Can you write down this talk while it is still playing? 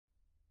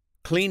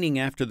Cleaning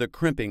after the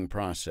crimping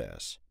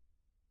process.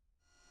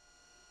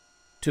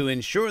 To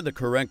ensure the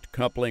correct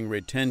coupling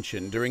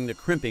retention during the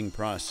crimping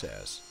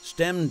process,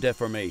 stem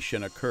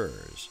deformation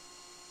occurs.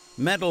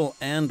 Metal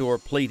and/or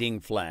plating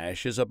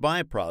flash is a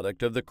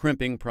byproduct of the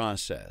crimping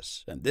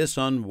process, and this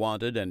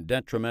unwanted and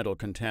detrimental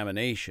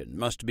contamination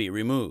must be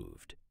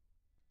removed.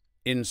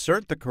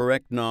 Insert the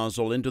correct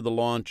nozzle into the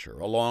launcher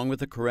along with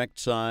the correct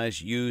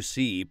size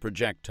UC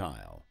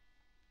projectile.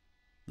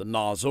 The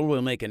nozzle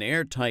will make an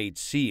airtight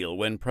seal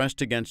when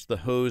pressed against the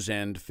hose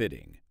end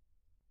fitting.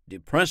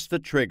 Depress the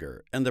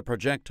trigger and the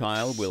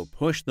projectile will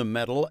push the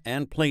metal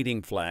and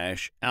plating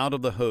flash out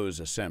of the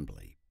hose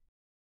assembly.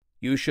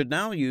 You should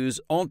now use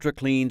Ultra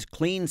Clean's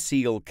Clean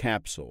Seal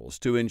capsules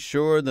to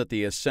ensure that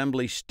the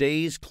assembly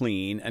stays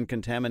clean and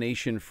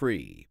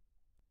contamination-free.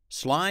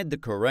 Slide the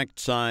correct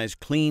size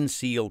Clean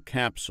Seal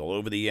capsule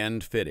over the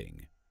end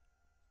fitting.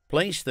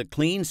 Place the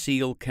Clean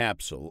Seal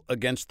capsule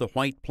against the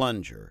white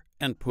plunger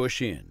and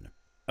push in.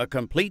 A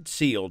complete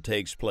seal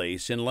takes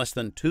place in less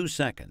than 2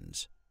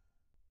 seconds.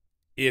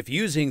 If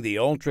using the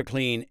Ultra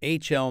Clean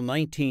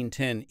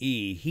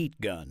HL1910E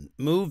heat gun,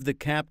 move the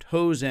capped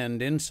hose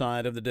end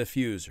inside of the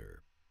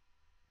diffuser.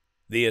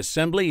 The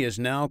assembly is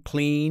now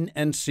clean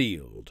and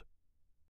sealed.